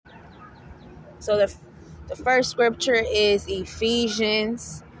So the first scripture is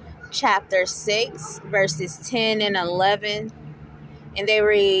Ephesians chapter 6, verses 10 and 11. And they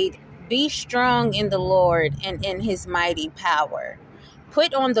read, "Be strong in the Lord and in his mighty power.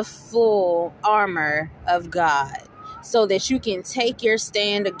 Put on the full armor of God so that you can take your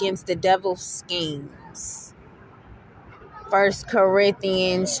stand against the devil's schemes." 1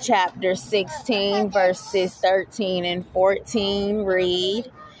 Corinthians chapter 16, verses 13 and 14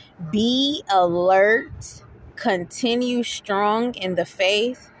 read, "Be alert, continue strong in the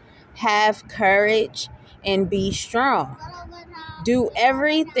faith, have courage, and be strong. Do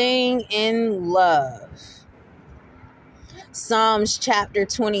everything in love." Psalms chapter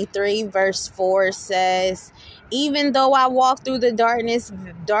 23, verse 4 says, "Even though I walk through the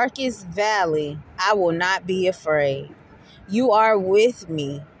darkest valley, I will not be afraid. You are with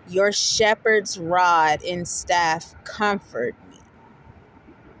me. Your shepherd's rod and staff comfort me."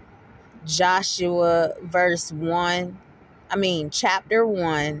 Joshua chapter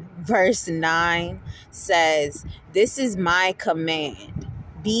 1, verse 9 says, "This is my command.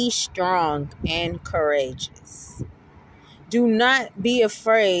 Be strong and courageous. Do not be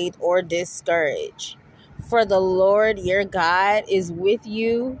afraid or discouraged, for the Lord your God is with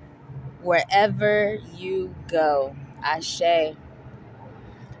you wherever you go." Ashe.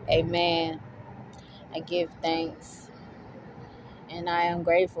 Amen. I give thanks and I am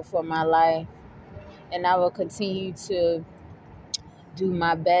grateful for my life, and I will continue to do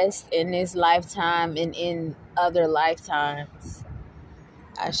my best in this lifetime and in other lifetimes.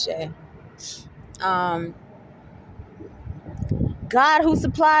 Ashe. God who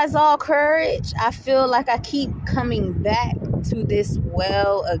supplies all courage. I feel like I keep coming back to this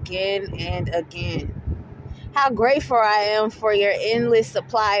well again and again. How grateful I am for your endless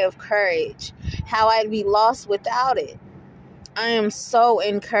supply of courage. How I'd be lost without it. I am so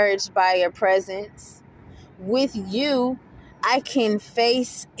encouraged by your presence. With you, I can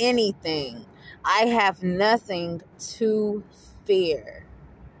face anything. I have nothing to fear.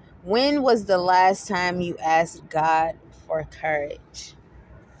 When was the last time you asked God for courage?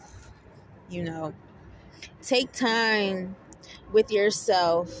 Take time with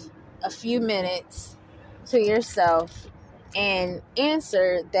yourself, a few minutes to yourself, and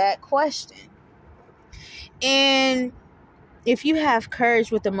answer that question. And if you have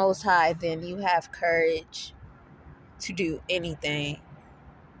courage with the Most High, then you have courage to do anything.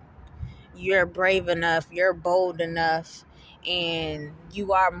 You're brave enough, you're bold enough, and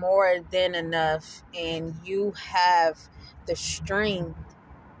you are more than enough, and you have the strength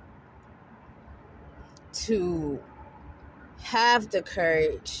to have the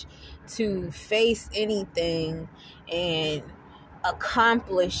courage to face anything and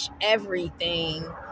accomplish everything